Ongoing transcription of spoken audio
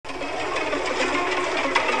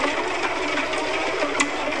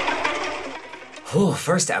Whew,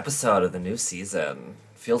 first episode of the new season.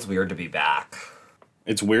 Feels weird to be back.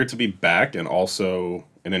 It's weird to be back and also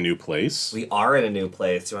in a new place. We are in a new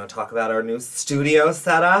place. Do you want to talk about our new studio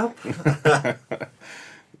setup?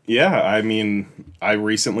 Yeah, I mean, I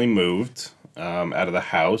recently moved out of the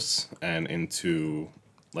house and into,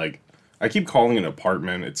 like, I keep calling it an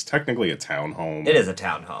apartment. It's technically a townhome. It is a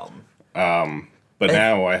townhome. But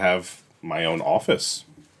now I have my own office.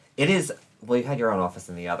 It is. Well, you had your own office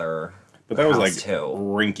in the other. But that was house like too.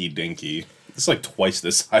 rinky dinky. It's like twice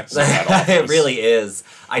the size of that office. It really is.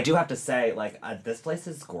 I do have to say, this place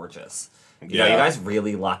is gorgeous. You know, you guys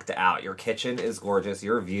really lucked out. Your kitchen is gorgeous.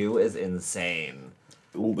 Your view is insane.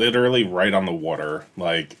 Literally right on the water.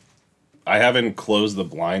 Like, I haven't closed the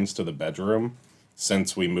blinds to the bedroom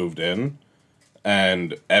since we moved in.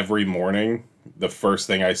 And every morning, the first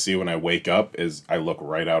thing I see when I wake up is I look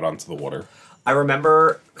right out onto the water. I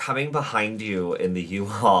remember coming behind you in the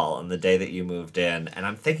U-Haul on the day that you moved in, and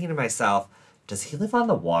I'm thinking to myself, does he live on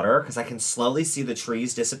the water? Because I can slowly see the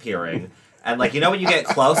trees disappearing. And, when you get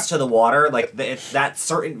close to the water, it's that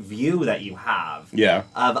certain view that you have. Yeah.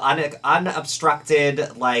 Of unobstructed,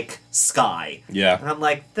 sky. Yeah. And I'm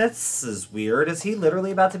like, this is weird. Is he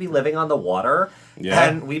literally about to be living on the water? Yeah.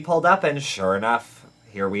 And we pulled up, and sure enough,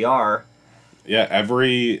 here we are. Yeah,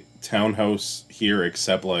 every townhouse here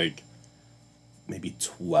except, maybe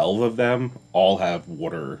 12 of them all have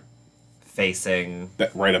water Facing.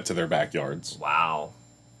 right up to their backyards. Wow.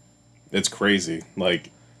 It's crazy.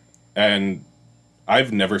 And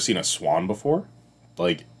I've never seen a swan before.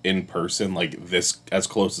 In person, this, as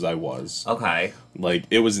close as I was. Okay.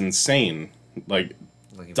 It was insane. You've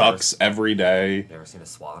Ducks every day. Never seen a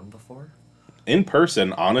swan before? In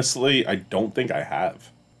person, honestly, I don't think I have.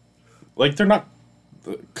 They're not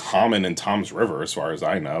common in Tom's River, as far as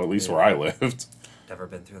I know, at least where I lived. Never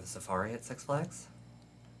been through the safari at Six Flags?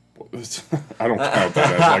 I don't count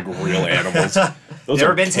that as real animals. Those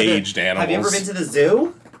are caged animals. Have you ever been to the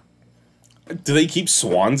zoo? Do they keep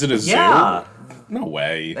swans at a zoo? Yeah. No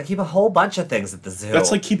way. They keep a whole bunch of things at the zoo.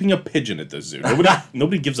 That's like keeping a pigeon at the zoo.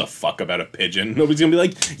 Nobody gives a fuck about a pigeon. Nobody's gonna be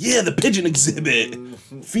like, yeah, the pigeon exhibit.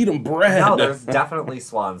 Feed them bread. No, there's definitely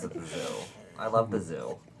swans at the zoo. I love the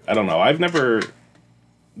zoo. I don't know.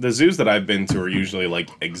 The zoos that I've been to are usually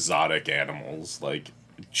exotic animals, like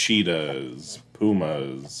cheetahs,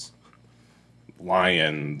 pumas,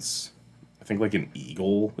 lions. I think an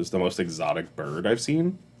eagle is the most exotic bird I've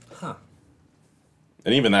seen. Huh.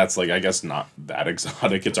 And even that's I guess not that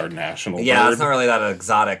exotic. It's our national bird. Yeah, it's not really that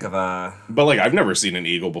exotic of a... But I've never seen an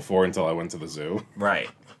eagle before until I went to the zoo. Right.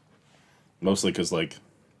 Mostly because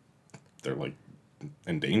they're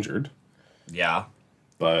endangered. Yeah.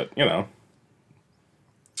 But,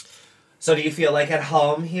 So do you feel at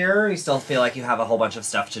home here? You still feel like you have a whole bunch of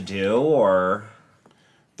stuff to do, or...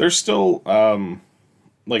 There's still, a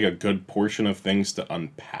good portion of things to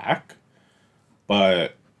unpack.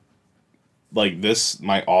 But,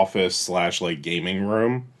 my office / gaming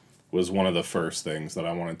room was one of the first things that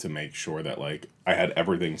I wanted to make sure that, I had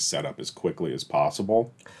everything set up as quickly as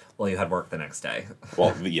possible. Well, you had work the next day.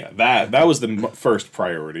 Well, yeah, that was the first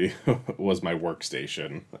priority, was my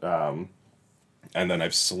workstation. And then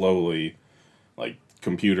I've slowly,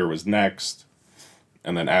 computer was next.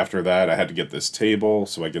 And then after that, I had to get this table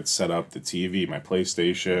so I could set up the TV, my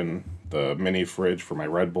PlayStation, the mini fridge for my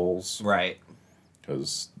Red Bulls. Right.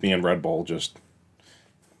 Because me and Red Bull just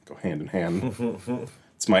go hand in hand.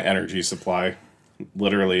 It's my energy supply.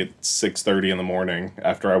 Literally at 6:30 in the morning,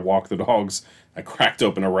 after I walked the dogs, I cracked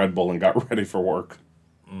open a Red Bull and got ready for work.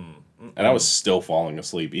 And I was still falling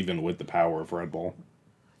asleep, even with the power of Red Bull.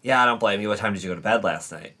 Yeah, I don't blame you. What time did you go to bed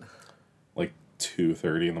last night?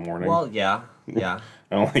 2:30 in the morning. Well, yeah. I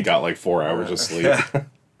only got 4 hours of sleep.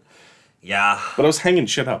 Yeah. But I was hanging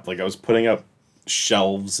shit up. I was putting up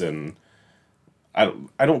shelves, and I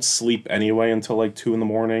don't sleep anyway until 2 in the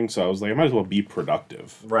morning, so I was I might as well be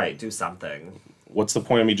productive. Right, do something. What's the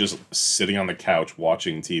point of me just sitting on the couch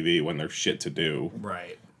watching TV when there's shit to do?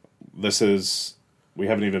 Right. We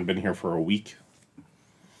haven't even been here for a week.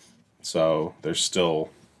 So there's still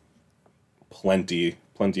plenty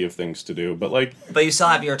of things to do. But But you still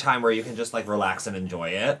have your time where you can just relax and enjoy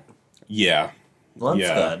it. Yeah. Well,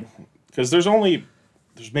 that's good. Because there's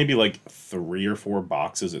maybe 3 or 4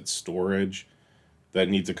 boxes at storage that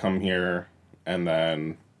need to come here, and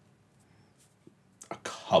then a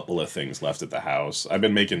couple of things left at the house. I've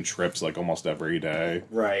been making trips almost every day.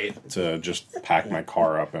 Right. To just pack my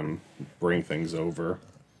car up and bring things over.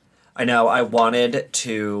 I know. I wanted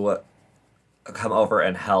to come over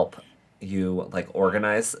and help you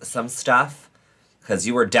organize some stuff because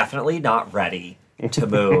you were definitely not ready to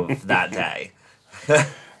move that day.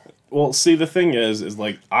 Well, see, the thing is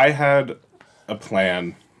like I had a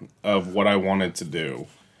plan of what I wanted to do,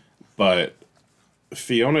 but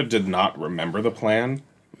Fiona did not remember the plan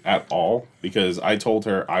at all because I told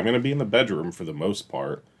her I'm going to be in the bedroom for the most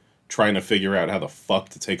part, trying to figure out how the fuck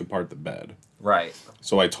to take apart the bed. Right.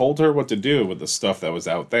 So I told her what to do with the stuff that was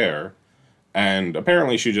out there, and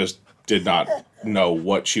apparently she just did not know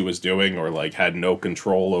what she was doing or like had no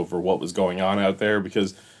control over what was going on out there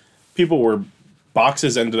because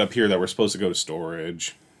boxes ended up here that were supposed to go to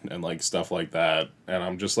storage and like stuff like that, and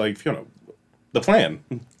I'm just like, Fiona, the plan.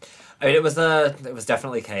 I mean, it was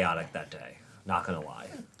definitely chaotic that day. Not gonna lie.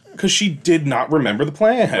 Because she did not remember the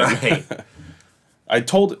plan. Right.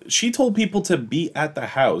 She told people to be at the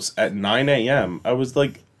house at 9 a.m. I was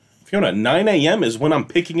like, Fiona, 9 a.m. is when I'm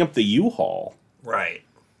picking up the U-Haul. Right.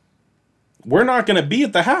 We're not going to be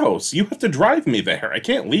at the house. You have to drive me there. I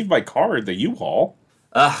can't leave my car at the U-Haul.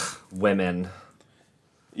 Ugh, women.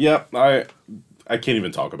 Yep, I can't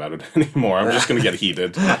even talk about it anymore. I'm just going to get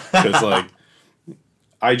heated. Because, like,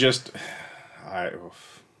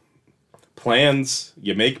 plans,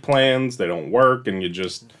 you make plans, they don't work, and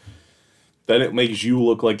then it makes you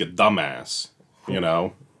look like a dumbass, you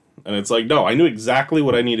know? And it's like, no, I knew exactly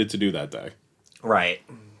what I needed to do that day. Right.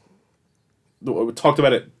 We talked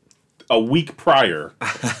about it a week prior.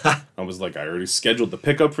 I was like, I already scheduled the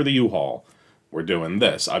pickup for the U-Haul. We're doing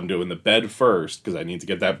this. I'm doing the bed first because I need to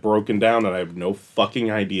get that broken down, and I have no fucking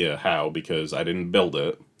idea how because I didn't build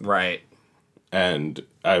it. Right. And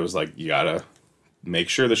I was like, you gotta make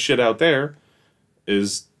sure the shit out there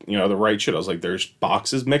is, the right shit. I was like, there's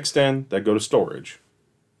boxes mixed in that go to storage.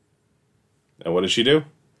 And what does she do?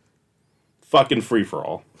 Fucking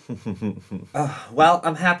free-for-all. Well,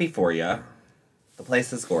 I'm happy for you. The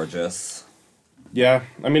place is gorgeous. Yeah,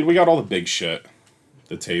 I mean, we got all the big shit.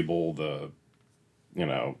 The table, the,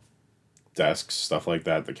 desks, stuff like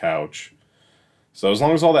that, the couch. So as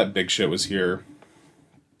long as all that big shit was here,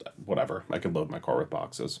 whatever, I could load my car with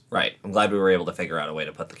boxes. Right. I'm glad we were able to figure out a way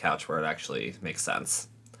to put the couch where it actually makes sense.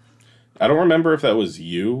 I don't remember if that was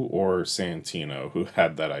you or Santino who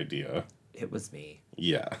had that idea. It was me.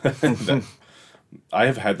 Yeah. I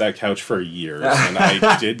have had that couch for years, and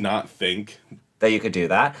I did not think that you could do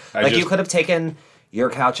that. You could have taken your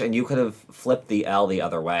couch and you could have flipped the L the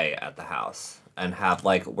other way at the house and have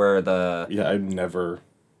where the... Yeah, I never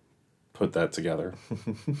put that together.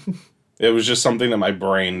 It was just something that my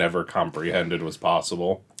brain never comprehended was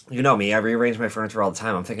possible. You know me, I rearrange my furniture all the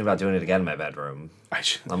time. I'm thinking about doing it again in my bedroom.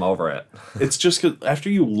 I'm over it. It's just because after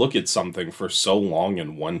you look at something for so long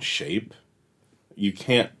in one shape, you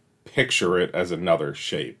can't picture it as another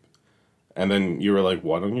shape. And then you were like,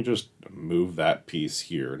 why don't you just move that piece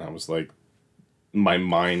here? And I was like, my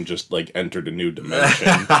mind just entered a new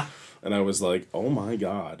dimension. And I was like, oh my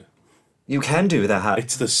God. You can do that.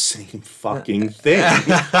 It's the same fucking thing,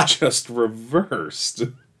 just reversed.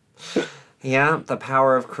 Yeah, the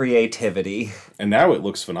power of creativity. And now it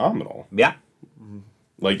looks phenomenal. Yeah.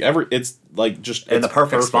 It's just... In the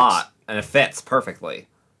perfect spot. And it fits perfectly.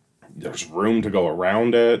 There's room to go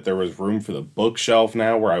around it. There was room for the bookshelf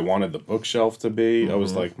now where I wanted the bookshelf to be. Mm-hmm. I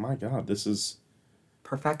was like, my God, this is...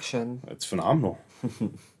 perfection. It's phenomenal.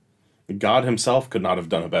 God himself could not have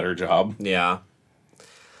done a better job. Yeah.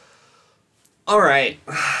 All right.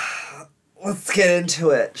 Let's get into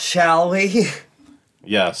it, shall we?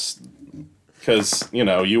 Yes. Because,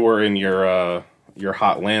 you were in your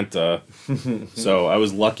Hotlanta, so I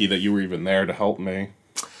was lucky that you were even there to help me.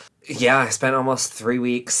 Yeah, I spent almost 3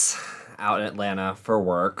 weeks out in Atlanta for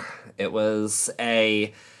work. It was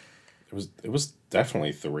It was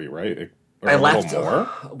definitely 3, right? Or I a left. little more?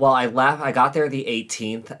 Well, I left. I got there the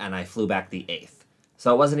 18th, and I flew back the 8th.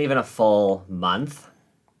 So it wasn't even a full month,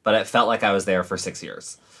 but it felt like I was there for 6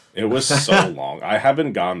 years. It was so long. I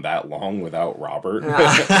haven't gone that long without Robert.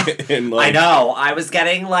 I know. I was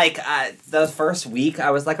getting the first week,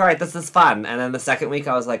 I was like, all right, this is fun. And then the second week,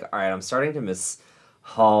 I was like, all right, I'm starting to miss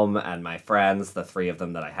home and my friends, the 3 of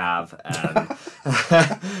them that I have,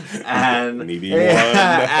 and Needy one.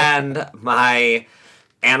 And my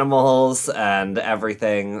animals and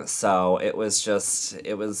everything. So it was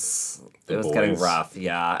getting rough.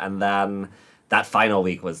 Yeah. And then that final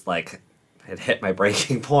week was it hit my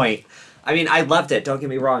breaking point. I mean, I loved it. Don't get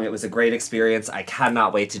me wrong. It was a great experience. I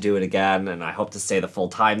cannot wait to do it again. And I hope to stay the full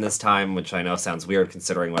time this time, which I know sounds weird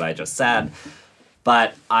considering what I just said,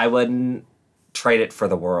 but I wouldn't trade it for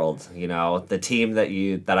the world. The team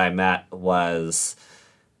that I met was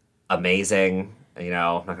amazing. I'm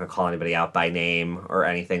not going to call anybody out by name or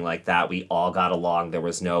anything like that. We all got along. There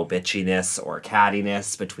was no bitchiness or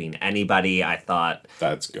cattiness between anybody. I thought...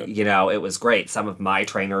 That's good. It was great. Some of my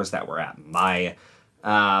trainers that were at my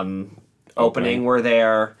opening were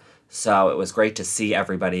there. So it was great to see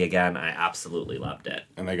everybody again. I absolutely loved it.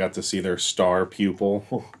 And they got to see their star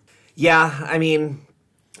pupil. Yeah, I mean,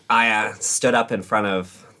 I stood up in front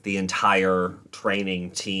of the entire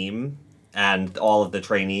training team and all of the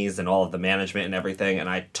trainees and all of the management and everything, and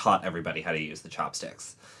I taught everybody how to use the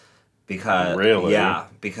chopsticks. Because Really? Yeah,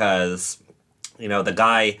 because the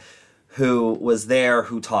guy who was there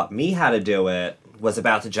who taught me how to do it was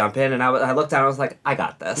about to jump in, and I looked down and I was like, I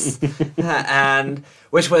got this. And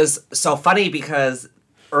which was so funny because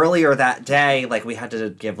earlier that day, like, we had to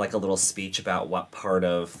give like a little speech about what part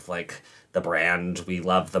of like the brand we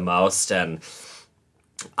love the most, and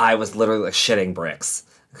I was literally like shitting bricks.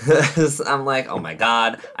 I'm like, oh my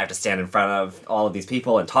god, I have to stand in front of all of these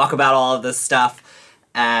people and talk about all of this stuff.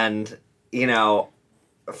 And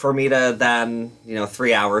for me to then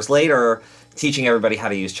 3 hours later teaching everybody how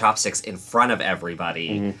to use chopsticks in front of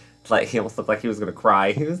everybody, like, he almost looked like he was gonna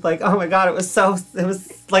cry. He was like, oh my god, it was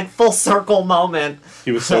like full circle moment.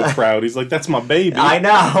 He was so proud. He's like, that's my baby. I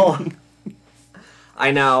know.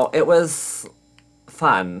 It was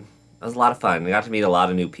fun. It was a lot of fun. We got to meet a lot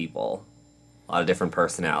of new people, a lot of different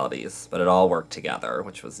personalities, but it all worked together,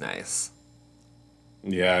 which was nice.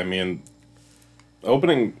 Yeah, I mean,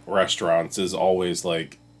 opening restaurants is always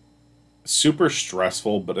like super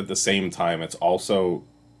stressful, but at the same time it's also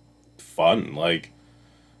fun. Like,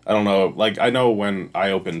 I don't know, like, I know when I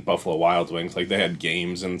opened Buffalo Wild Wings, like, they had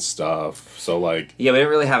games and stuff, so like, Yeah, we didn't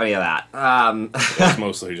really have any of that. it was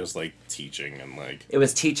mostly just like teaching and like, It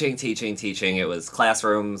was teaching. It was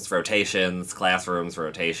classrooms, rotations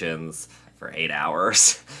for 8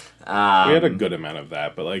 hours. we had a good amount of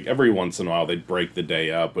that, but like every once in a while they'd break the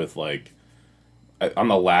day up with like, on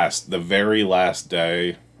the very last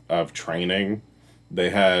day of training, they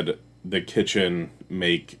had the kitchen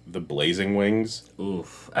make the blazing wings.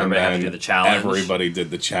 Oof. Everybody had to do the challenge. Everybody did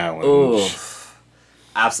the challenge. Oof.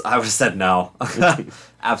 I would have said no.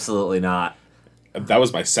 Absolutely not. That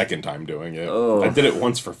was my second time doing it. Oof. I did it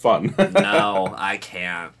once for fun. No, I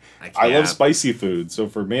can't. I love spicy food, so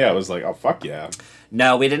for me I was like, oh, fuck yeah.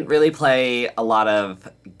 No, we didn't really play a lot of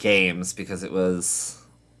games because it was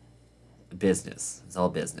business. It's all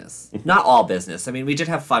business. Not all business. I mean, we did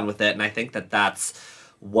have fun with it, and I think that that's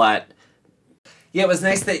what... Yeah, it was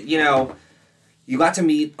nice that, you got to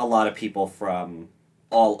meet a lot of people from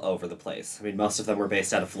all over the place. I mean, most of them were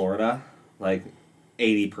based out of Florida, like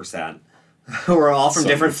 80%. We're all from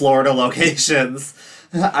different Florida locations.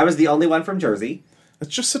 I was the only one from Jersey.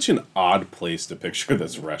 It's just such an odd place to picture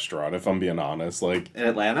this restaurant, if I'm being honest. Like, In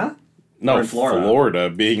Atlanta? no, Or in Florida? Florida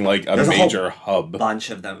being like a There's a major hub. Bunch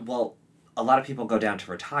of them. Well, a lot of people go down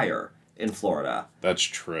to retire in Florida. That's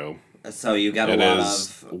true. So you get a It lot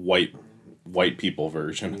is of... white people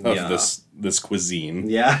version of Yeah. this cuisine.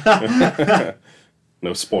 Yeah.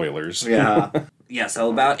 No spoilers. Yeah. Yeah, so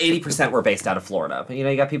about 80% were based out of Florida. But,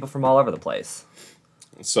 you got people from all over the place.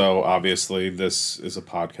 So obviously this is a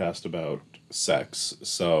podcast about sex.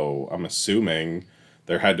 So I'm assuming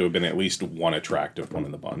there had to have been at least one attractive one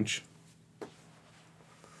in the bunch.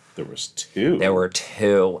 There was two. There were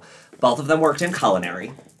two. Both of them worked in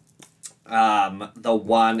culinary. The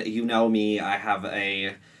one, me, I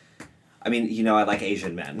like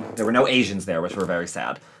Asian men. There were no Asians there, which were very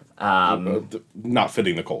sad. Not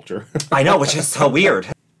fitting the culture. I know, which is so weird.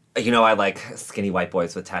 I like skinny white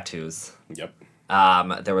boys with tattoos. Yep.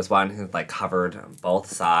 There was one who like covered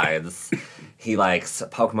both sides. He likes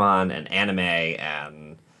Pokemon and anime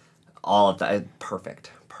and all of that.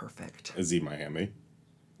 Perfect. Is he Miami?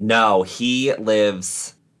 No, he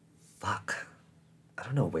lives... Fuck. I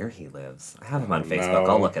don't know where he lives. I have him on Facebook. No.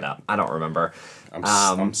 I'll look it up. I don't remember.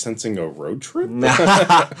 I'm sensing a road trip.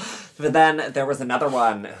 But then there was another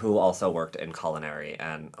one who also worked in culinary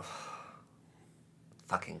and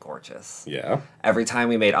fucking gorgeous. Yeah. Every time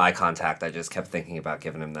we made eye contact, I just kept thinking about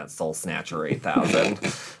giving him that Soul Snatcher 8000.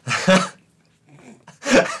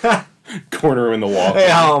 Corner him in the wall.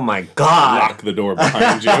 Oh my god. Lock the door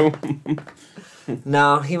behind you.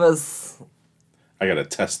 No, he was... I gotta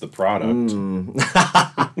test the product.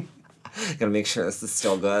 Gotta make sure this is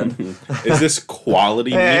still good. Is this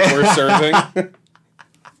quality meat we're serving?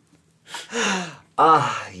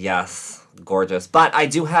 Yes, gorgeous. But I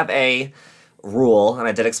do have a rule, and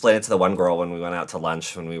I did explain it to the one girl when we went out to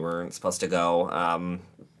lunch when we were supposed to go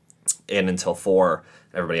in until 4.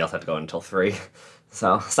 Everybody else had to go in until 3.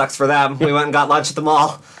 So, sucks for them. We went and got lunch at the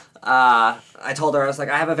mall. I told her, I was like,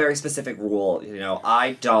 I have a very specific rule.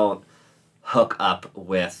 I don't hook up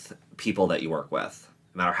with people that you work with.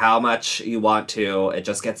 No matter how much you want to, it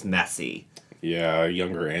just gets messy. Yeah,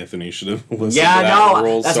 younger Anthony should have listened Yeah, to that no,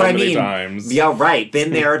 rule that's so what I many mean. times. Yeah, right.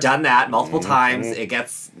 Been there, done that multiple times. It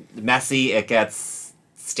gets messy. It gets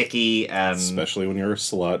sticky, and Especially when you're a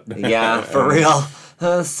slut. yeah, for real.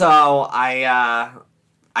 So I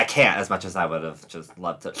can't as much as I would have just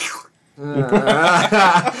loved to.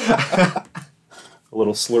 A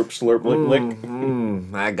little slurp, slurp, lick, lick.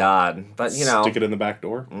 My God, but you know, Stick it in the back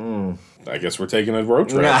door. I guess we're taking a road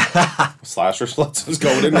trip. Slasher Sluts is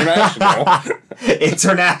going international.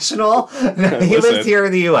 international. He Listen. lives here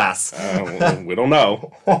in the U.S. We don't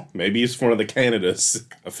know. Maybe he's one of the Canada's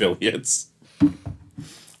affiliates.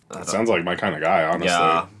 That sounds like my kind of guy, honestly.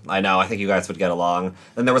 Yeah, I know. I think you guys would get along.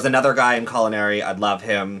 Then there was another guy in culinary. I'd love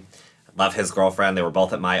him. Love his girlfriend. They were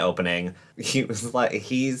both at my opening. He was like,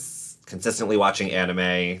 he's consistently watching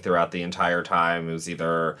anime throughout the entire time. It was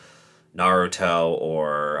either Naruto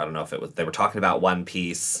or I don't know if it was. They were talking about One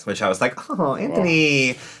Piece, which I was like, oh,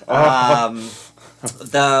 Anthony. The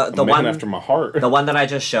Man one after my heart. the one that I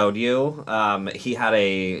just showed you. He had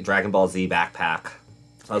a Dragon Ball Z backpack.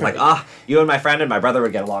 So I was like, you and my friend and my brother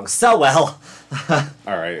would get along so well.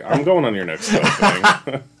 All right, I'm going on your next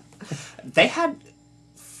opening. They had,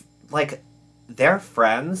 like, their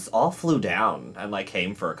friends all flew down and, like,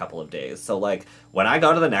 came for a couple of days. So, like, when I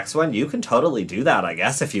go to the next one, you can totally do that, I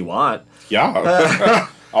guess, if you want. Yeah.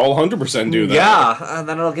 I'll 100% do that. Yeah, and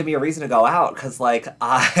then it'll give me a reason to go out, because, like,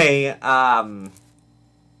 I'm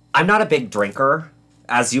not a big drinker,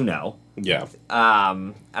 as you know. Yeah.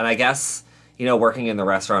 And I guess, you know, working in the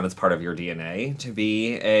restaurant is part of your DNA to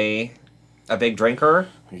be a big drinker.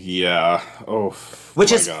 Yeah. Oh.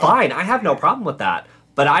 Which my is God. fine. I have no problem with that.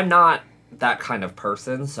 But I'm not that kind of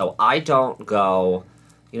person, so I don't go,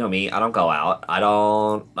 you know me, I don't go out. I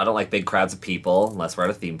don't like big crowds of people unless we're at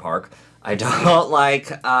a theme park. I don't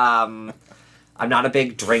like I'm not a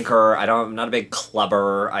big drinker. I'm not a big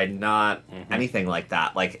clubber. I'm not anything like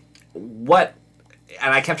that. Like what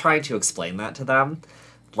and I kept trying to explain that to them.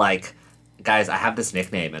 Like, guys, I have this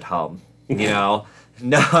nickname at home. You know?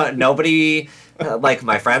 Nobody like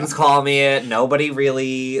my friends call me it. Nobody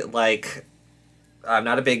really like I'm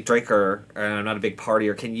not a big drinker and I'm not a big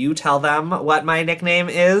partier. Can you tell them what my nickname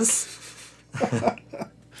is?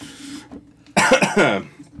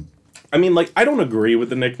 I mean, like, I don't agree with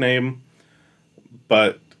the nickname,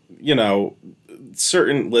 but, you know,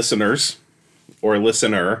 certain listeners or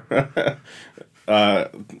listener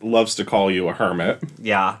loves to call you a hermit.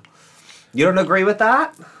 Yeah. You don't agree with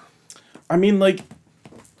that? I mean, like,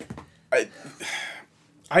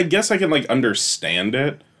 I guess I can, like, understand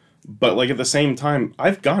it, but, like, at the same time,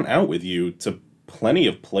 I've gone out with you to plenty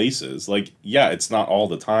of places. Like, yeah, it's not all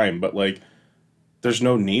the time, but, like, there's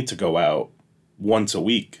no need to go out once a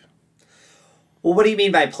week. Well, what do you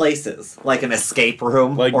mean by places? Like an escape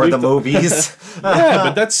room Like or the movies?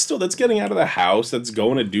 Yeah, but that's getting out of the house. That's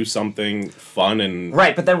going to do something fun and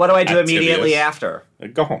Right, but then what do I do Activious. immediately after?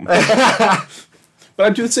 Go home. But I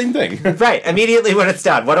do the same thing. Right, immediately when it's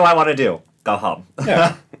done, what do I want to do? Go home.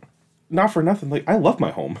 Yeah. Not for nothing. Like, I love my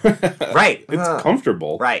home. Right. It's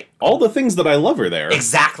comfortable. Right. All the things that I love are there.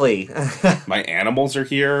 Exactly. My animals are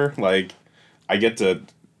here. Like, I get to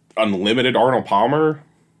unlimited Arnold Palmer.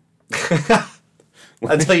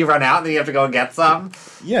 Until you run out and then you have to go and get some.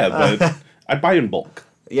 Yeah, but I buy in bulk.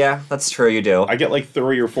 Yeah, that's true, you do. I get like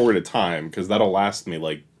 3 or 4 at a time because that'll last me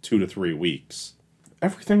like 2 to 3 weeks.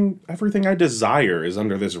 Everything I desire is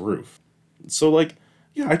under this roof. So like,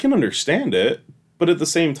 yeah, I can understand it, but at the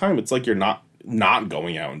same time, it's like you're not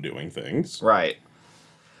going out and doing things. Right.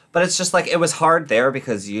 But it's just like, it was hard there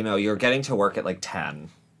because, you know, you're getting to work at like 10,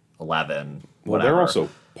 11, Well, whatever. they're also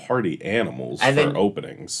party animals And for then-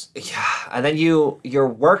 openings. Yeah, and then you're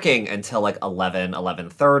working until like 11,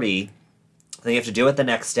 11:30. Then you have to do it the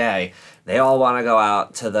next day. They all want to go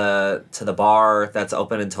out to the bar that's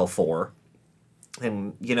open until 4.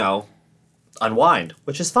 And, you know, unwind,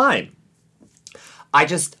 which is fine. I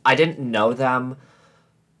didn't know them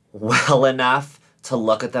well enough to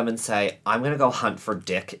look at them and say, I'm going to go hunt for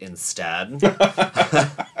Dick instead.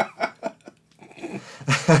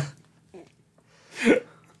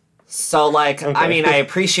 So, like, I mean, I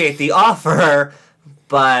appreciate the offer,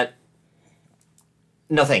 but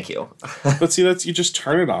no thank you. But see, you just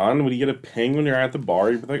turn it on when you get a ping when you're at the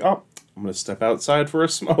bar. You're like, oh, I'm going to step outside for a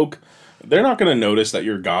smoke. They're not going to notice that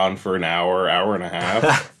you're gone for an hour and a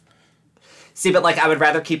half. See, but, like, I would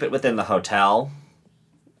rather keep it within the hotel.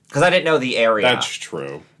 Because I didn't know the area. That's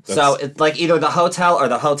true. So it's like either the hotel or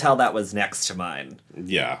the hotel that was next to mine.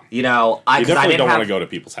 Yeah. You know, You definitely don't want to go to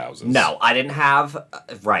people's houses. No, I didn't have.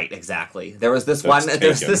 Right, exactly. There was this That's one. taken.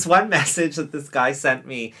 There's this one message that this guy sent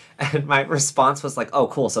me, and my response was like, "Oh,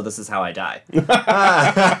 cool. So this is how I die."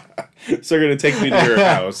 So you're gonna take me to your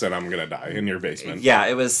house, and I'm gonna die in your basement. Yeah,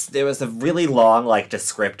 it was a really long, like,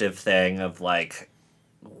 descriptive thing of like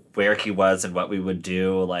where he was and what we would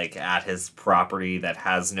do, like, at his property that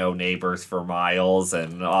has no neighbors for miles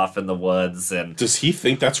and off in the woods. And Does he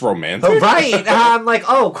think that's romantic? right, I'm like,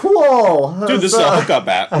 oh, cool, Dude, this is a hookup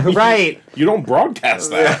app. Right. You don't broadcast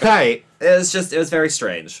that. Right. It was very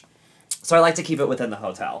strange. So I like to keep it within the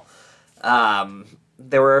hotel.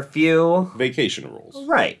 There were a few. Vacation rules.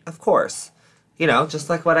 Right, of course. You know, just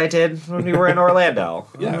like what I did when we were in Orlando.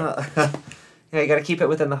 Yeah. Yeah, you got to keep it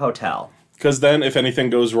within the hotel. Because then, if anything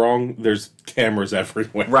goes wrong, there's cameras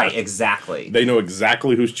everywhere. Right, exactly. They know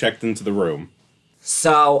exactly who's checked into the room.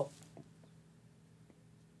 So,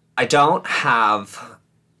 I don't have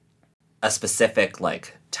a specific,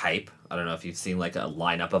 like, type. I don't know if you've seen, like, a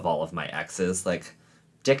lineup of all of my exes. Like,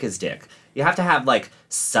 dick is dick. You have to have, like,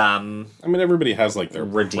 some I mean, everybody has, like, their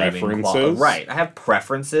redeeming preferences. Right. I have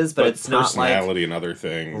preferences, but it's not like... personality and other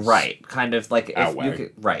things. Right. Kind of like... Outweigh.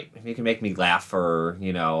 If you can make me laugh or,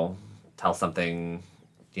 you know, tell something,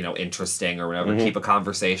 you know, interesting or whatever, keep a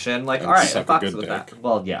conversation, like, And all right, I suck a fucks good with dick. that.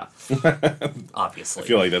 Well, yeah. Obviously. I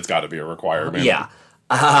feel like that's got to be a requirement. Yeah.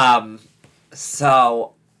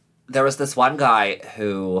 So there was this one guy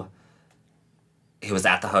who he was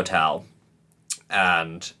at the hotel,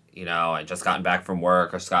 and, you know, I just gotten back from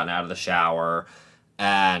work, or just gotten out of the shower,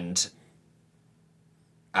 and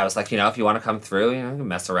I was like, you know, if you want to come through, you know,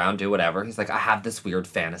 mess around, do whatever. He's like, I have this weird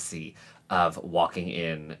fantasy of walking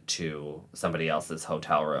in to somebody else's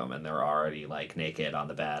hotel room and they're already, like, naked on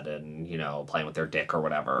the bed and, you know, playing with their dick or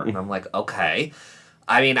whatever. And I'm like, okay.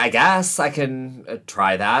 I mean, I guess I can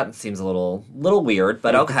try that. It seems a little weird,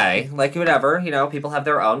 but okay. Like, whatever. You know, people have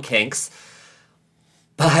their own kinks.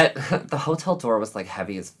 But the hotel door was, like,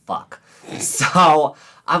 heavy as fuck. So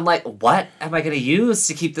I'm like, what am I going to use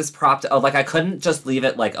to keep this propped? Oh, like, I couldn't just leave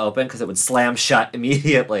it, like, open because it would slam shut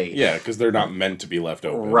immediately. Yeah, because they're not meant to be left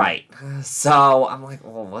open. Right. So I'm like,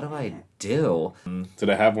 well, what do I do? Did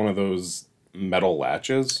it have one of those metal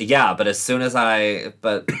latches? Yeah, but as soon as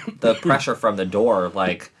but the pressure from the door,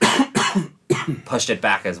 like, pushed it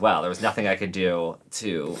back as well. There was nothing I could do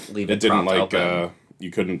to leave it didn't, propped like, open.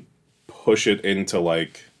 you couldn't push it into,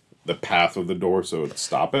 like, the path of the door so it would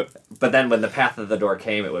stop it? But then when the path of the door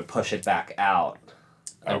came, it would push it back out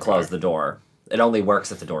and Okay. close the door. It only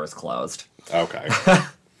works if the door is closed. Okay.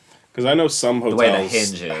 Because I know some way the hotels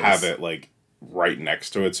hinge is. have it, like, right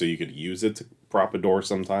next to it so you could use it to prop a door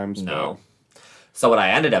sometimes. No. So what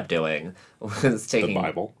I ended up doing was taking... The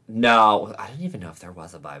Bible? No, I didn't even know if there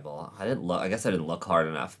was a Bible. I didn't look. I guess I didn't look hard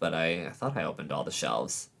enough, but I thought I opened all the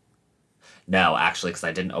shelves. No, actually, because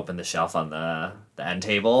I didn't open the shelf on the end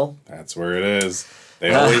table. That's where it is.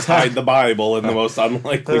 They always hide the Bible in the most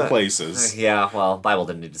unlikely places. Yeah, well, Bible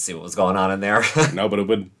didn't need to see what was going on in there. No, but it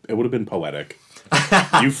would have been poetic.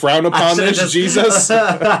 You frown upon should've this, just- Jesus?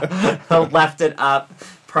 Left it up,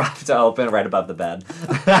 propped open, right above the bed.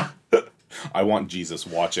 I want Jesus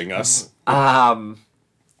watching us. So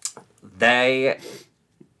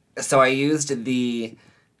I used the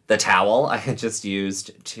towel I had just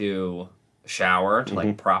used to shower to,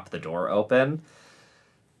 like, prop the door open.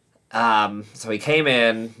 So he came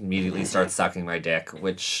in, immediately started sucking my dick,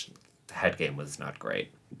 which the head game was not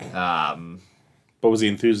great. But was he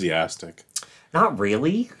enthusiastic? Not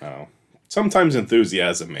really. Oh. Sometimes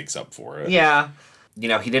enthusiasm makes up for it. Yeah. You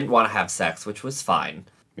know, he didn't want to have sex, which was fine.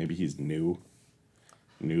 Maybe he's new.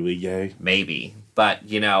 Newly gay. Maybe. But,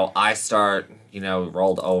 you know,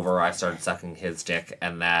 rolled over, I started sucking his dick,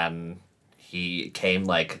 and then he came,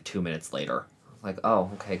 like, 2 minutes later. Like,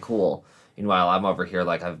 oh, okay, cool. Meanwhile, I'm over here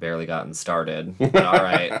like I've barely gotten started. But all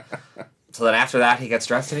right. So then after that, he gets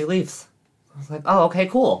dressed and he leaves. I was like, oh, okay,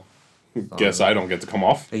 cool. Guess I don't get to come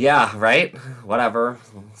off. Yeah, right? Whatever.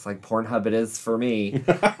 It's like Pornhub it is for me.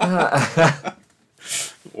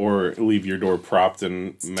 Or leave your door propped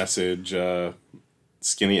and message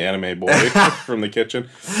skinny anime boy from the kitchen.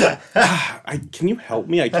 Can you help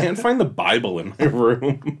me? I can't find the Bible in my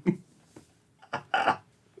room.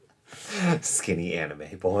 Skinny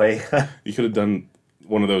anime boy. You could have done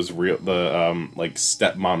one of those like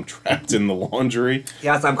stepmom trapped in the laundry.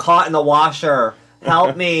 Yes, I'm caught in the washer.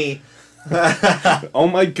 Help me. Oh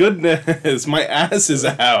my goodness, my ass is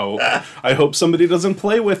out. I hope somebody doesn't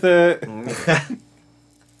play with it.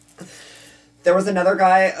 There was another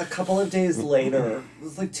guy a couple of days later, it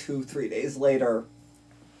was like 2-3 days later,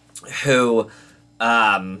 who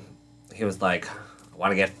He was like, I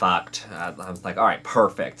want to get fucked. I was like, all right,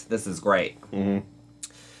 perfect. This is great. Mm-hmm.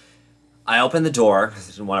 I opened the door because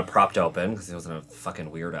I didn't want it propped open because he wasn't a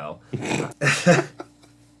fucking weirdo.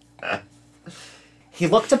 He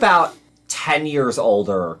looked about 10 years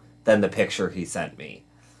older than the picture he sent me.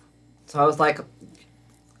 So I was like,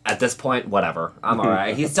 at this point, whatever. I'm all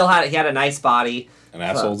right. He had a nice body. An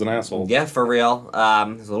asshole's an asshole. Yeah, for real.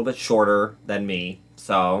 He's a little bit shorter than me,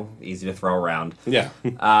 so easy to throw around. Yeah.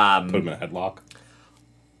 Put him in a headlock.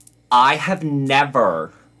 I have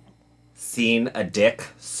never seen a dick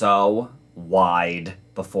so wide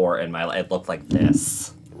before in my life. It looked like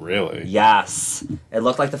this. Really? Yes. It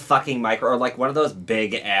looked like the fucking or like one of those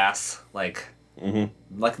big ass, like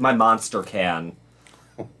my monster can.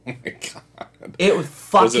 Oh my god. It was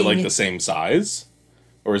fucking... Was it like the same size?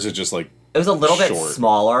 Or is it just like It was a little bit short?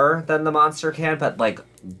 smaller than the monster can, but like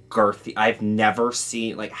girthy. I've never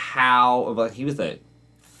seen like how... Like, he was a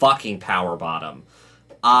fucking power bottom.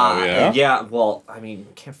 Oh, yeah? Yeah, well, I mean, you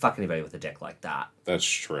can't fuck anybody with a dick like that. That's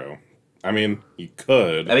true. I mean, you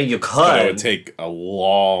could. I mean, you But it could. would take a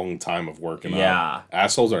long time of working Yeah. out.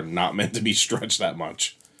 Assholes are not meant to be stretched that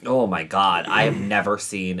much. Oh my god, I have never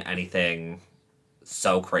seen anything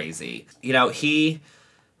so crazy. You know, he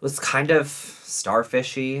was kind of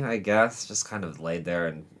starfishy, I guess, just kind of laid there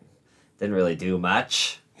and didn't really do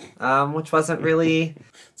much, which wasn't really...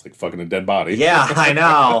 It's like fucking a dead body. Yeah, I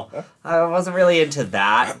know. I wasn't really into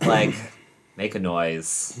that. Like, make a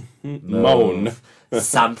noise. Moan. Move,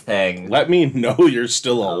 something. Let me know you're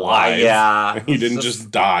still alive. Yeah. You didn't just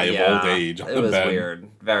die of Yeah, old age on it the was bed. weird.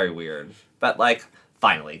 Very weird. But, like,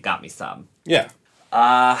 finally, got me some. Yeah.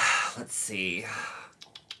 Let's see.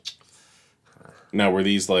 Now, were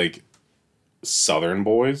these like Southern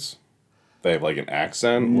boys? They have like an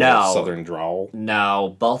accent? Or No. a Southern drawl?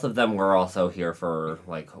 No, both of them were also here for,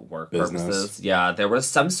 like, work Business. purposes. Yeah, there was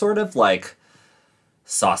some sort of, like,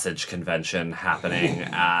 sausage convention happening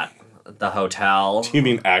at the hotel. Do you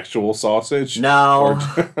mean actual sausage? No.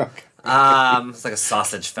 Or- It's like a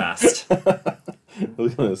sausage fest. I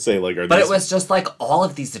was gonna say, like, are But these... it was just like all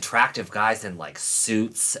of these attractive guys in like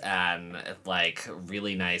suits and like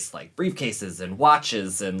really nice like briefcases and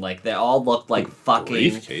watches and like they all looked like fucking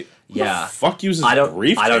briefcase? Who yeah. the fuck uses I don't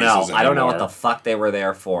briefcases know. I don't know what anymore? the fuck they were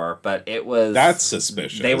there for, but it was That's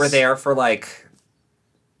suspicious. They were there for like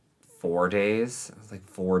 4 days. It was like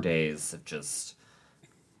 4 days of just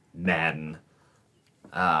men.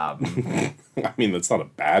 I mean, that's not a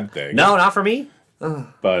bad thing. No, not for me.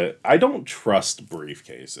 But I don't trust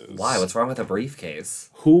briefcases. Why? What's wrong with a briefcase?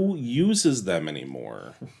 Who uses them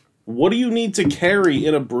anymore? What do you need to carry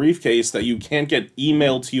in a briefcase that you can't get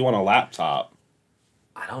emailed to you on a laptop?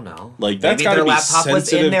 I don't know. Like, that's Maybe gotta their be laptop was in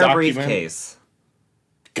sensitive their document. briefcase.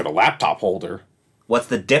 Get a laptop holder. What's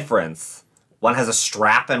the difference? One has a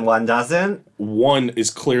strap and one doesn't? One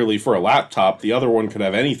is clearly for a laptop. The other one could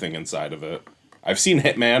have anything inside of it.'t Seen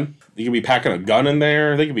Hitman. They could be packing a gun in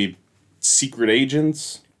there. They could be secret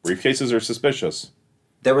agents. Briefcases are suspicious.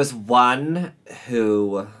 There was one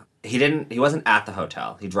who he wasn't at the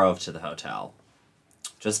hotel. He drove to the hotel.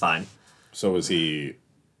 Just fine. So is he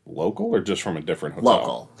local or just from a different hotel?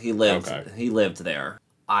 Local. He lived Okay. there.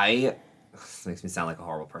 This makes me sound like a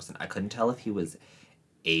horrible person. I couldn't tell if he was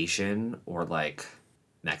Asian or like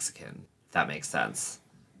Mexican, if that makes sense.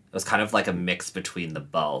 It was kind of like a mix between the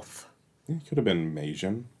both. He could have been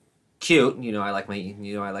Asian. Cute, I like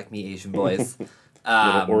me Asian boys.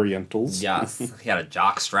 Little Orientals. Yes, he had a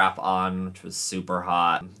jock strap on, which was super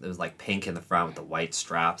hot. It was like pink in the front with the white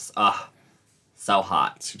straps. Ugh, so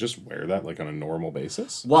hot. Does he just wear that like on a normal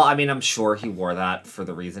basis? Well, I mean, I'm sure he wore that for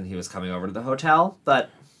the reason he was coming over to the hotel, but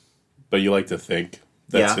But you like to think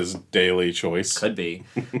that's Yeah. his daily choice. could be.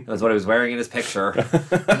 It was what he was wearing in his picture.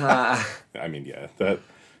 I mean, yeah,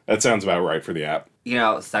 that sounds about right for the app.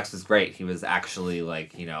 Sex was great. He was actually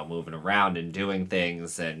like, moving around and doing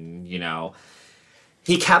things and,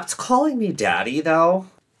 he kept calling me daddy though,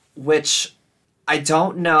 which I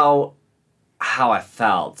don't know how I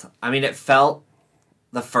felt. I mean,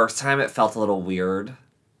 the first time it felt a little weird.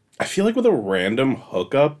 I feel like with a random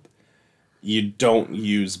hookup, you don't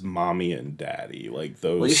use mommy and daddy like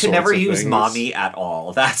those. Well, you should sorts never of use things. mommy at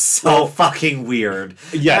all. That's so fucking weird.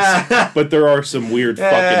 Yes, but there are some weird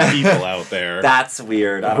fucking people out there That's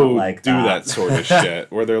weird. I don't who like do that sort of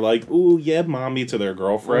shit where they're like, "Ooh, yeah, mommy" to their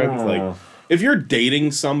girlfriend. Oh. Like, if you're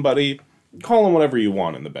dating somebody, call them whatever you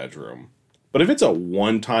want in the bedroom. But if it's a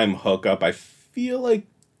one-time hookup, I feel like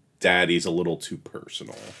daddy's a little too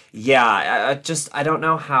personal. Yeah, I don't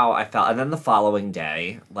know how I felt. And then the following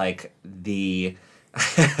day, like, the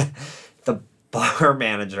the bar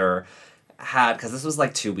manager because this was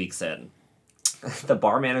like 2 weeks in, the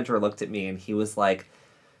bar manager looked at me and he was like,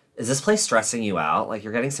 is this place stressing you out? Like,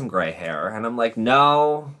 you're getting some gray hair. And I'm like,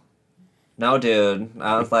 no, dude.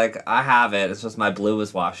 I was like, I have it. It's just my blue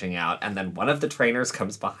is washing out. And then one of the trainers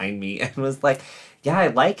comes behind me and was like, yeah, I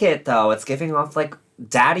like it, though. It's giving off, like,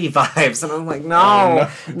 daddy vibes. And I'm like, no.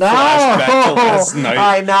 Flashback to last night.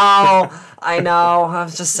 I know. I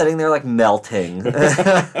was just sitting there, like, melting.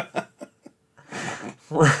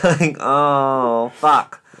 Like, oh,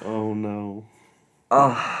 fuck. Oh, no.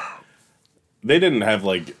 Oh. They didn't have,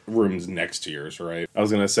 like, rooms next to yours, right? I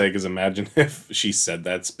was going to say, because imagine if she said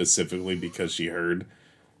that specifically because she heard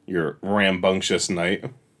your rambunctious night.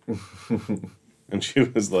 And she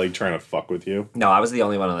was, like, trying to fuck with you. No, I was the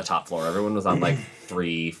only one on the top floor. Everyone was on, like,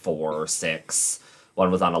 3, 4, 6.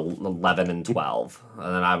 One was on 11 and 12.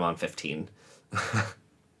 And then I'm on 15.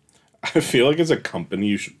 I feel like as a company,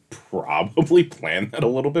 you should probably plan that a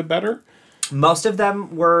little bit better. Most of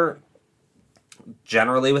them were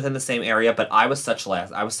generally within the same area, but I was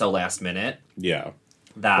so last minute. Yeah.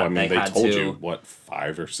 That well, I mean, they had told to, you, what,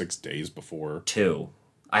 5 or 6 days before? 2.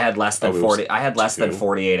 I had less than 40. I had less than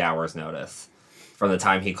 48 hours notice from the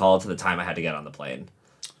time he called to the time I had to get on the plane.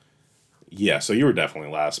 Yeah, so you were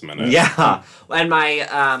definitely last minute. Yeah, and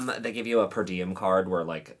my they give you a per diem card where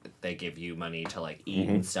like they give you money to like eat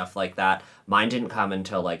and stuff like that. Mine didn't come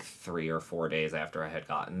until like 3 or 4 days after I had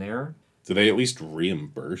gotten there. Did they at least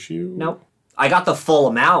reimburse you? Nope. I got the full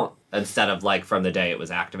amount instead of like from the day it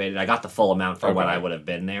was activated. I got the full amount for what I would have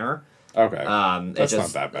been there. Okay. That's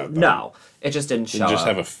just, not that bad, though. No, it just didn't show You just up.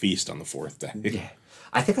 have a feast on the 4th day. Yeah.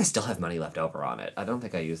 I think I still have money left over on it. I don't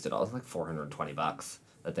think I used it all. It's like $420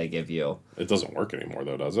 that they give you. It doesn't work anymore,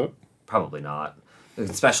 though, does it? Probably not.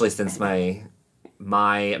 Especially since my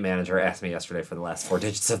manager asked me yesterday for the last 4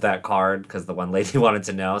 digits of that card because the one lady wanted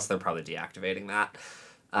to know, so they're probably deactivating that.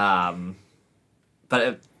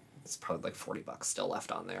 But it's probably like $40 still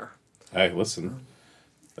left on there. Hey, listen.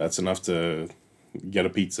 That's enough to get a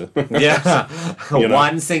pizza. Yeah. You know?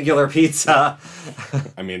 One singular pizza.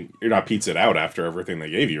 I mean, you're not pizzaed out after everything they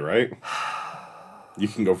gave you, right? You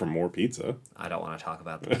can go for more pizza. I don't want to talk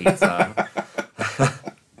about the pizza.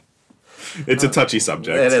 It's a touchy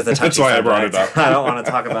subject. It is a touchy That's why subject. I brought it up. I don't want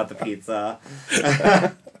to talk about the pizza.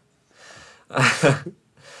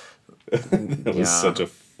 It was such a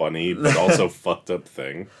funny but also fucked up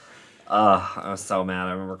thing. I was so mad.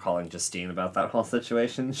 I remember calling Justine about that whole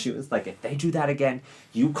situation. She was like, if they do that again,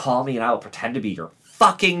 you call me and I will pretend to be your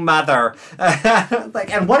fucking mother.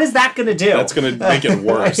 Like, and what is that going to do? That's going to make it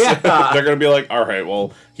worse. Yeah. They're going to be like, all right,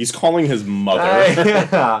 well, he's calling his mother.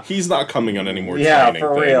 Yeah. He's not coming on any more Yeah, training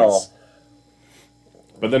for things. real.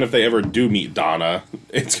 But then if they ever do meet Donna,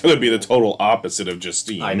 it's going to be the total opposite of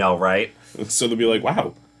Justine. I know, right? So they'll be like,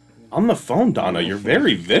 wow, on the phone, Donna, you're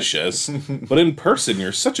very vicious. But in person,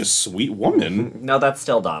 you're such a sweet woman. No, that's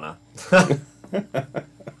still Donna.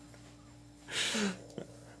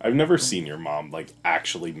 I've never seen your mom, like,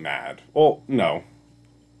 actually mad. Well, no.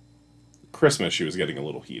 Christmas, she was getting a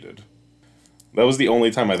little heated. That was the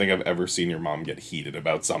only time I think I've ever seen your mom get heated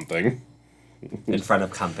about something. In front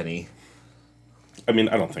of company. I mean,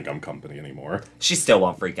 I don't think I'm company anymore. She still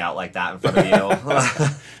won't freak out like that in front of you.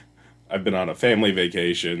 I've been on a family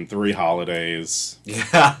vacation, 3 holidays.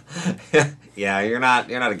 Yeah. Yeah, you're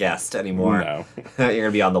not a guest anymore. No. You're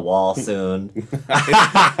gonna be on the wall soon.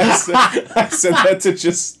 I said that to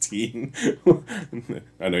Justine.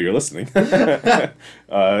 I know you're listening.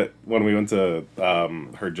 When we went to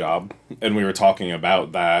her job, and we were talking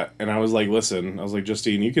about that, and I was like, listen, I was like,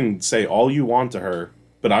 Justine, you can say all you want to her,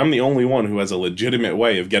 but I'm the only one who has a legitimate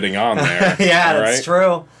way of getting on there. Yeah, all that's right?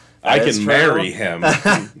 true. I That is can true. marry him,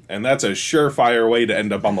 and that's a surefire way to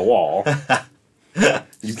end up on the wall.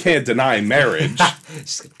 You can't deny marriage.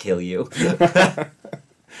 She's gonna kill you. That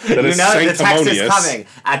You is know the text is sanctimonious. coming.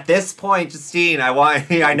 At this point, Justine,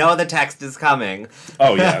 I know the text is coming.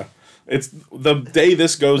 Oh yeah, it's the day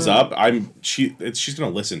this goes up. She's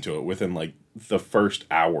gonna listen to it within like the first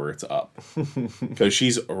hour it's up because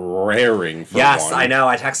she's raring for Yes, one. I know.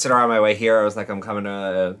 I texted her on my way here. I was like, I'm coming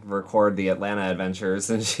to record the Atlanta adventures,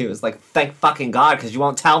 and she was like, thank fucking God, because you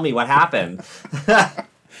won't tell me what happened.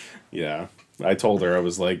 Yeah, I told her I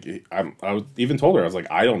was like, even told her I was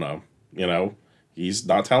like, I don't know. You know, he's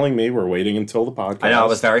not telling me. We're waiting until the podcast. I know, it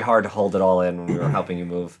was very hard to hold it all in when we were helping you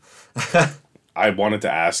move. I wanted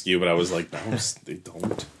to ask you, but I was like, no, they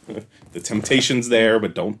don't. The temptation's there,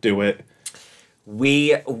 but don't do it.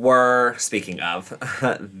 We were, speaking of,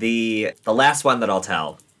 the last one that I'll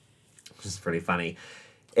tell, which is pretty funny.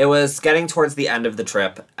 It was getting towards the end of the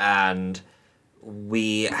trip, and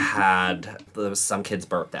there was some kid's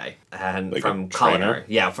birthday, and Like from a trainer? culinary.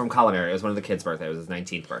 Yeah, from culinary. It was one of the kids' birthday. It was his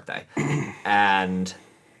 19th birthday, and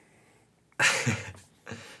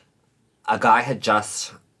a guy had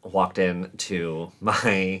just walked into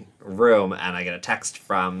my room, and I get a text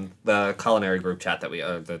from the culinary group chat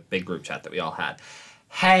the big group chat that we all had.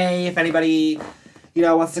 Hey, if anybody,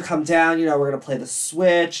 wants to come down, we're going to play the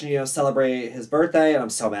Switch and, celebrate his birthday. And I'm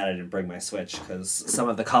so mad I didn't bring my Switch because some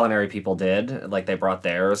of the culinary people did. Like, they brought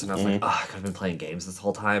theirs. And I was like, I could have been playing games this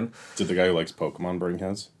whole time. Did the guy who likes Pokemon bring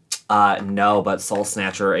his? No, but Soul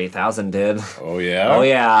Snatcher 8000 did. Oh, yeah? Oh,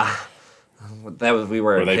 yeah. We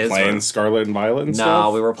were Were they playing Scarlet and Violet and stuff?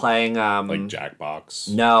 No, we were playing... like Jackbox?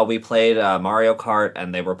 No, we played Mario Kart,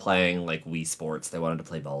 and they were playing, like, Wii Sports. They wanted to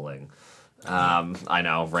play bowling. I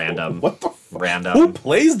know, random. What the Random. Who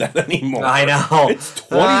plays that anymore? I know. It's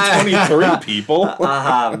 2023, people.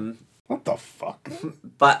 What the fuck?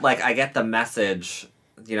 But, like, I get the message,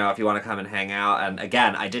 if you want to come and hang out. And,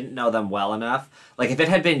 again, I didn't know them well enough. Like, if it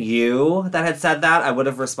had been you that had said that, I would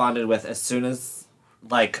have responded with, as soon as,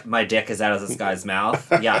 like, my dick is out of this guy's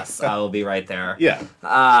mouth, yes, I will be right there. Yeah.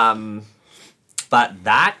 But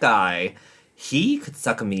that guy, he could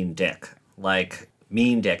suck a mean dick. Like,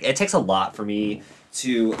 mean dick. It takes a lot for me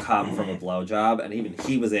to come from a blowjob, and even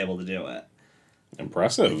he was able to do it.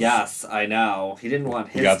 Impressive. Yes, I know. He didn't want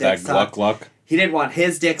his You got dick that sucked. gluck. He didn't want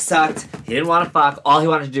his dick sucked. He didn't want to fuck. All he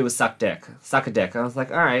wanted to do was suck dick. Suck a dick. I was like,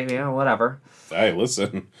 all right, whatever. Hey,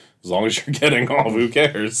 listen. As long as you're getting off, who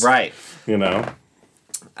cares? Right.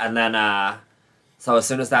 And then, so as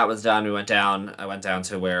soon as that was done, I went down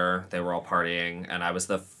to where they were all partying, and I was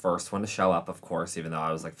the first one to show up, of course, even though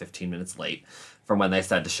I was like 15 minutes late from when they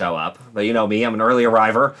said to show up. But you know me, I'm an early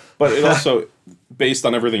arriver. But it also, based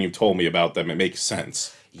on everything you've told me about them, it makes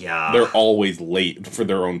sense. Yeah. They're always late for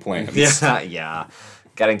their own plans. Yeah.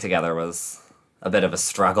 Getting together was a bit of a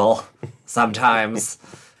struggle sometimes.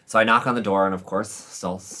 So I knock on the door, and of course,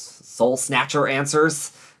 Soul Snatcher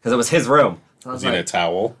answers, because it was his room. So I Was he in a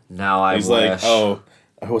towel? No, I He's wish. like, oh,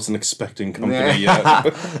 I wasn't expecting company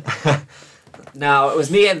yet. No, it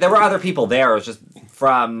was me, and there were other people there. It was just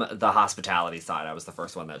from the hospitality side. I was the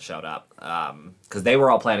first one that showed up. Because they were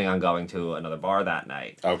all planning on going to another bar that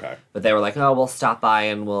night. Okay. But they were like, oh, we'll stop by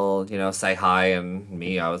and we'll, say hi. And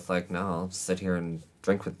me, I was like, no, I'll sit here and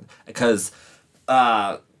drink with... Because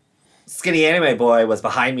Skinny Anime Boy was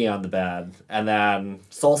behind me on the bed. And then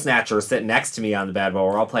Soul Snatcher was sitting next to me on the bed while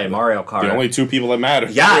we're all playing Mario Kart. The only two people that matter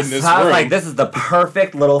Yes, in this I was room. like, this is the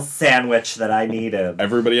perfect little sandwich that I needed.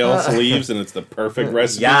 Everybody else leaves, and it's the perfect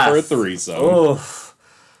recipe Yes. for a threesome. Oof.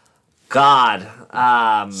 God.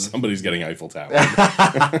 Somebody's getting Eiffel Tower.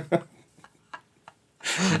 At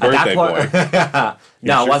Birthday that point, boy.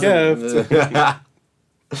 no, it Here's your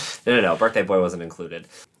wasn't. No. Birthday boy wasn't included.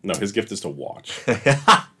 No, his gift is to watch.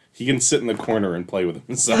 He can sit in the corner and play with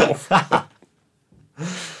himself.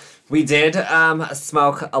 We did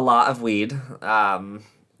smoke a lot of weed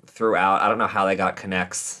throughout. I don't know how they got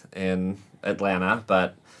connects in Atlanta,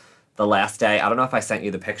 but the last day, I don't know if I sent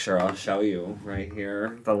you the picture. I'll show you right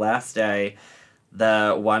here. The last day,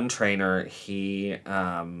 the one trainer, he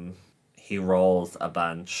rolls a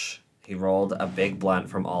bunch. He rolled a big blunt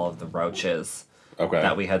from all of the roaches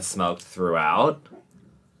that we had smoked throughout.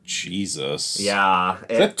 Jesus. Yeah.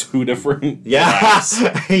 Is that two different Yeah. blasts?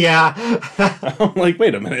 Yeah. I'm like,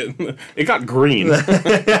 wait a minute. It got green.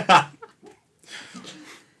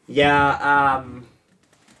 Yeah,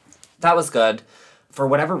 that was good. For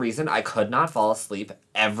whatever reason, I could not fall asleep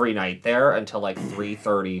every night there until like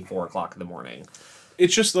 3:30, 4 o'clock in the morning.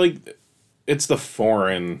 It's just like, it's the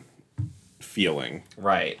foreign feeling.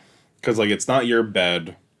 Right. Because, like, it's not your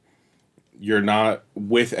bed. You're not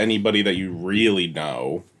with anybody that you really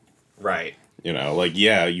know. Right. Like,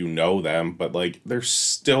 yeah, you know them, but, like,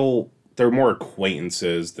 they're more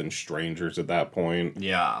acquaintances than strangers at that point.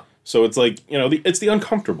 Yeah. So it's like, it's the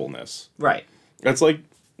uncomfortableness. Right. That's like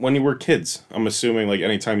when you were kids. I'm assuming, like,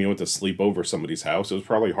 anytime you went to sleep over somebody's house, it was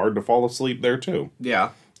probably hard to fall asleep there, too. Yeah.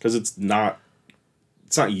 Because it's not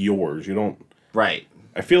yours. You don't... Right.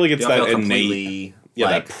 I feel like it's You don't that feel innate... completely, Yeah,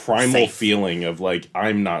 like, that primal safe. feeling of, like,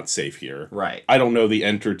 I'm not safe here. Right. I don't know the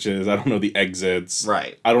entrances. I don't know the exits.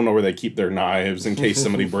 Right. I don't know where they keep their knives in case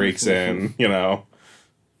somebody breaks in, Yeah,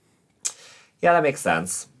 that makes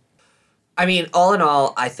sense. I mean, all in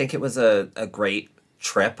all, I think it was a great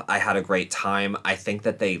trip. I had a great time. I think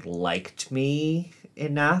that they liked me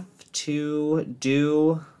enough to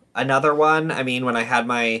do another one. I mean, when I had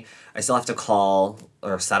I still have to call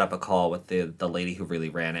or set up a call with the lady who really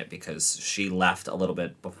ran it, because she left a little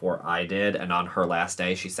bit before I did, and on her last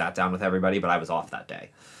day she sat down with everybody, but I was off that day.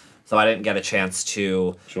 So I didn't get a chance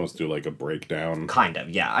to... She wants to do like a breakdown. Kind of,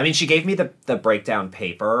 yeah. I mean, she gave me the breakdown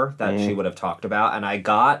paper that she would have talked about, and I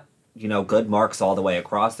got, good marks all the way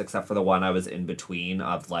across, except for the one I was in between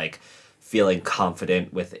of, like, feeling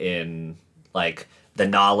confident within, like, the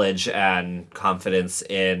knowledge and confidence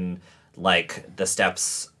in, like, the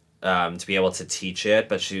steps to be able to teach it.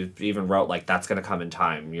 But she even wrote, like, that's going to come in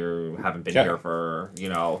time. You haven't been here for,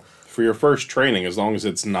 For your first training, as long as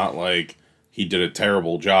it's not like he did a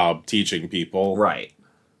terrible job teaching people. Right.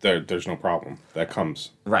 There's no problem. That comes.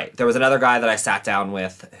 Right. There was another guy that I sat down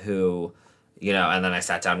with who, and then I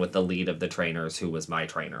sat down with the lead of the trainers who was my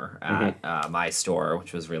trainer at my store,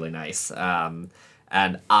 which was really nice.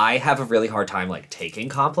 And I have a really hard time, like, taking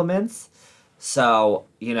compliments. So,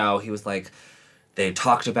 he was like, they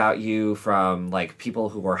talked about you from, like, people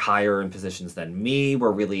who were higher in positions than me,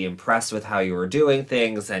 were really impressed with how you were doing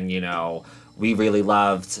things, and, we really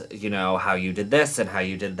loved, how you did this and how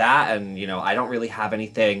you did that, and, I don't really have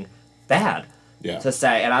anything bad to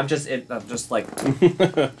say, and I'm just like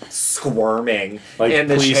squirming like, in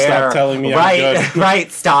the please chair. Stop telling me right, I'm good.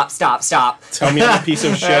 Right, stop. Tell me I'm a piece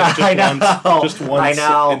of shit just once. I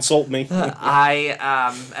know. Insult me.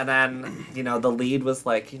 And then, the lead was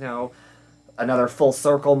like, another full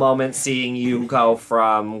circle moment, seeing you go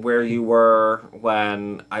from where you were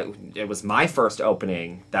when it was my first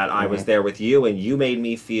opening that I was there with you, and you made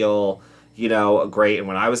me feel, great. And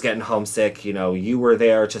when I was getting homesick, you were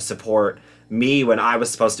there to support me when I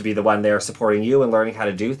was supposed to be the one there supporting you and learning how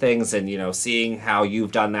to do things, and, seeing how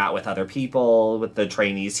you've done that with other people, with the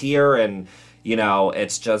trainees here. And,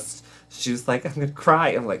 it's just... She was like, I'm going to cry.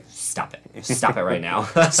 I'm like, stop it. Stop it right now.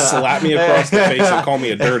 Slap me across the face and call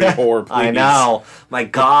me a dirty whore, please. I know. My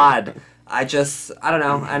God. I don't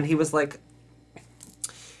know. And he was like,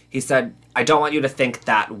 he said, I don't want you to think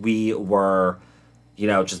that we were,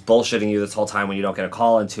 just bullshitting you this whole time when you don't get a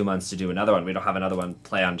call in 2 months to do another one. We don't have another one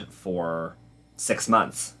planned for 6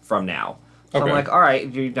 months from now. So I'm like, all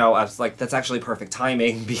right, I was like, that's actually perfect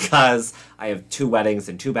timing because I have 2 weddings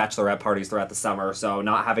and 2 bachelorette parties throughout the summer, so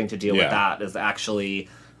not having to deal with that is actually,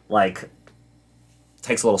 like,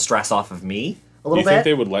 takes a little stress off of me a little bit. Do you think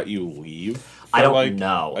they would let you leave for, I don't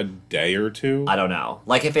know. A day or two? I don't know.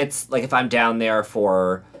 Like, if I'm down there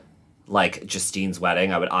for, like, Justine's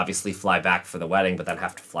wedding, I would obviously fly back for the wedding, but then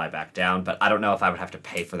have to fly back down. But I don't know if I would have to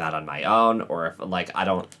pay for that on my own, or if, like, I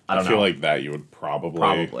don't know. I feel like that you would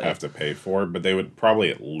probably have to pay for, but they would probably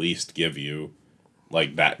at least give you,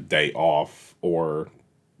 like, that day off, or,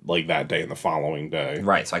 like, that day and the following day.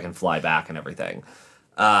 Right, so I can fly back and everything.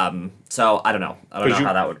 So, I don't know. I don't know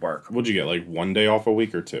how that would work. Would you get, like, 1 day off a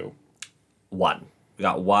week or 2? 1. We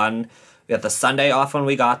got 1. We got the Sunday off when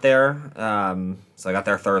we got there. So I got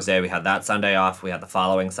there Thursday. We had that Sunday off. We had the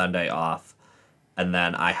following Sunday off. And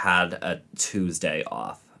then I had a Tuesday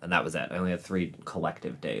off. And that was it. I only had 3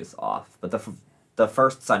 collective days off. But the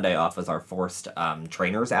first Sunday off was our forced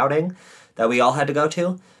trainers outing that we all had to go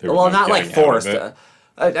to. Well, not like forced.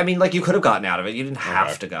 I mean, like, you could have gotten out of it. You didn't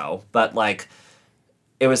have to go. But, like,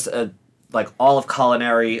 it was like all of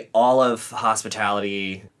culinary, all of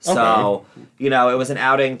hospitality. So, it was an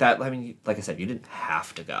outing that, I mean, like I said, you didn't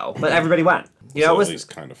have to go, but everybody went. So it was at least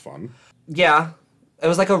kind of fun. Yeah. It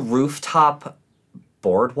was like a rooftop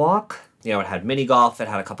boardwalk. It had mini golf, it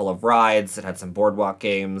had a couple of rides, it had some boardwalk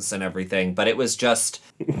games and everything, but it was just...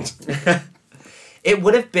 It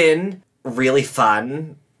would have been really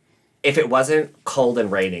fun if it wasn't cold and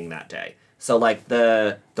raining that day. So, like,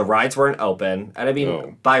 the rides weren't open. And I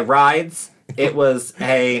mean, by rides, it was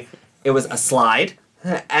a slide.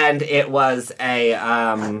 And it was a,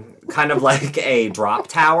 kind of like a drop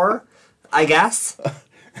tower, I guess.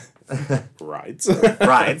 Rides.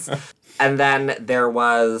 Rides. And then there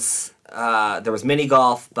was mini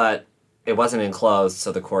golf, but it wasn't enclosed,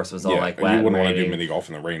 so the course was all, like, wet. You wouldn't want to do mini golf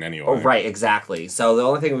in the rain anyway. Oh, right, exactly. So the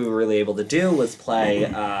only thing we were really able to do was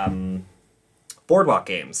play boardwalk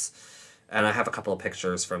games. And I have a couple of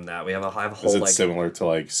pictures from that. I have a whole, Is it similar to,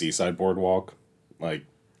 like, Seaside Boardwalk? Like,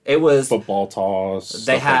 it was football toss?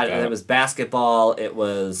 It was basketball. It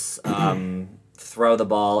was throw the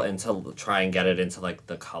ball into, try and get it into, like,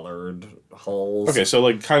 the colored holes. Okay, so,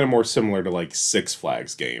 like, kind of more similar to, like, Six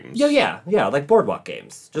Flags games. Yeah, like boardwalk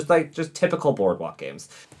games. Just typical boardwalk games.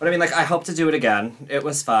 But, I mean, like, I hope to do it again. It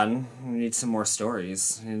was fun. We need some more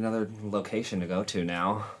stories. We need another location to go to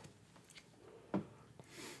now.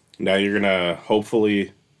 Now you're going to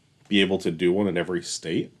hopefully be able to do one in every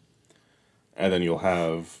state. And then you'll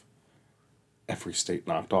have every state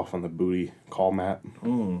knocked off on the booty call mat.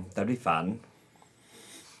 That'd be fun.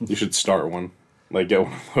 You should start one. Like, get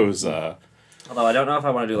one of those Although I don't know if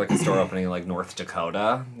I want to do like a store opening in like North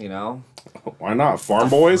Dakota, you know? Why not? Farm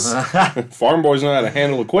boys? Farm boys know how to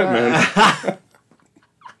handle equipment.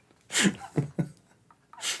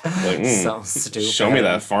 Like, So stupid. show me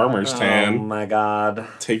that farmer's Oh tan. my god.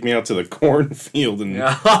 Take me out to the cornfield and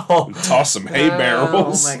Oh. toss some hay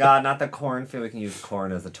barrels. Oh my god, not the cornfield. We can use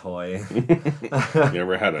corn as a toy. You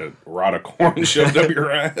ever had a rod of corn shoved up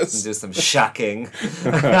your ass? Do some shucking.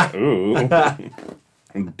 Ooh.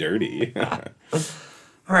 Dirty.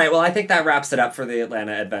 Alright, well I think that wraps it up for the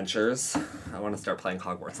Atlanta Adventures. I want to start playing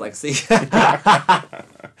Hogwarts Legacy.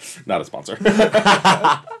 Not a sponsor.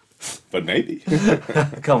 But maybe.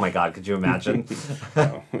 Oh my god, could you imagine?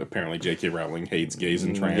 Apparently J.K. Rowling hates gays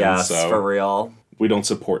and trans, Yes, so for real. we don't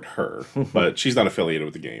support her. But she's not affiliated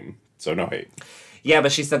with the game, so no hate. Yeah,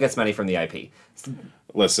 but she still gets money from the IP.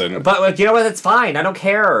 Listen, But like, you know what? It's fine. I don't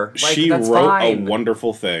care. Like, she that's wrote fine. a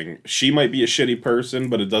wonderful thing. She might be a shitty person,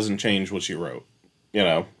 but it doesn't change what she wrote. You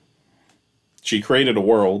know? She created a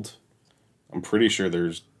world. I'm pretty sure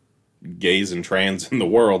there's gays and trans in the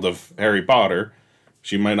world of Harry Potter.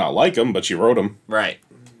 She might not like them, but she wrote them. Right.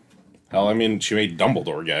 Hell, I mean, she made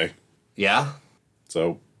Dumbledore gay. Yeah?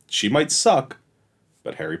 So, she might suck,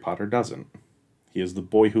 but Harry Potter doesn't. He is the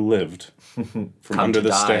boy who lived from under the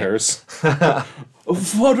die. stairs.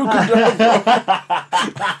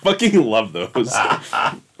 Fucking love those.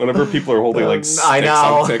 Whenever people are holding like sticks I know.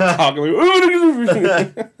 on TikTok, I'm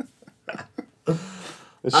like,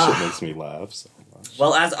 this shit makes me laugh so much.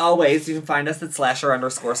 Well, as always, you can find us at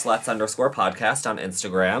 /sluts_podcast on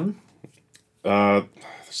Instagram.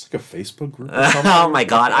 There's like a Facebook group or something. Oh my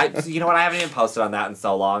god. You know what? I haven't even posted on that in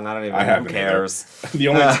so long. I don't even know. Who haven't cares? The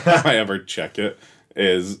only time I ever check it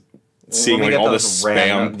is seeing we like get all those this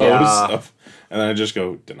random- spam posts yeah. and then I just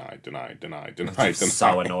go deny. It's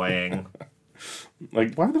so annoying.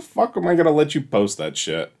 Like, why the fuck am I gonna let you post that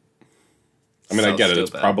shit? I mean, So I get it.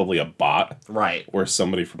 It's stupid. probably a bot Right. or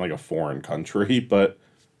somebody from like a foreign country, but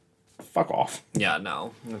fuck off. Yeah,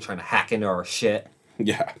 no. You're trying to hack into our shit.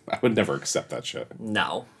 Yeah, I would never accept that shit.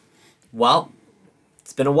 No. Well,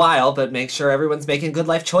 it's been a while, but make sure everyone's making good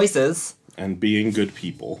life choices. And being good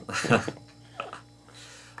people.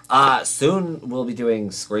 Soon we'll be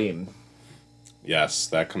doing Scream. Yes,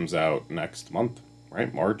 that comes out next month,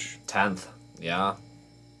 right? March. 10th. Yeah.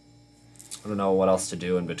 I don't know what else to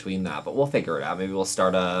do in between that, but we'll figure it out. Maybe we'll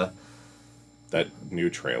start a... That new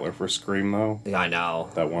trailer for Scream, though. Yeah, I know.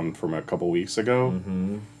 That one from a couple weeks ago.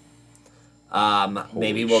 Mm-hmm.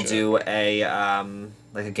 Maybe Holy we'll shit. do a,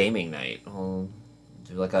 like a gaming night. We'll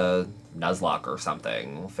do like a Nuzlocke or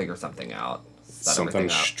something. We'll figure something out. Set Something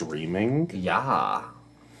everything up. streaming. Yeah.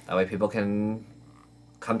 That way people can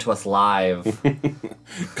come to us live.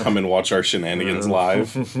 Come and watch our shenanigans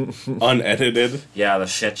live. Unedited. Yeah, the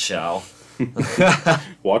shit show.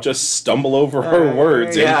 Watch us stumble over our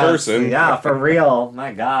words in person. Yeah, for real.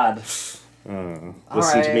 My God. Listen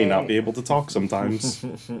to me right. not be able to talk sometimes.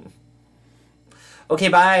 Okay,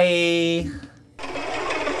 bye.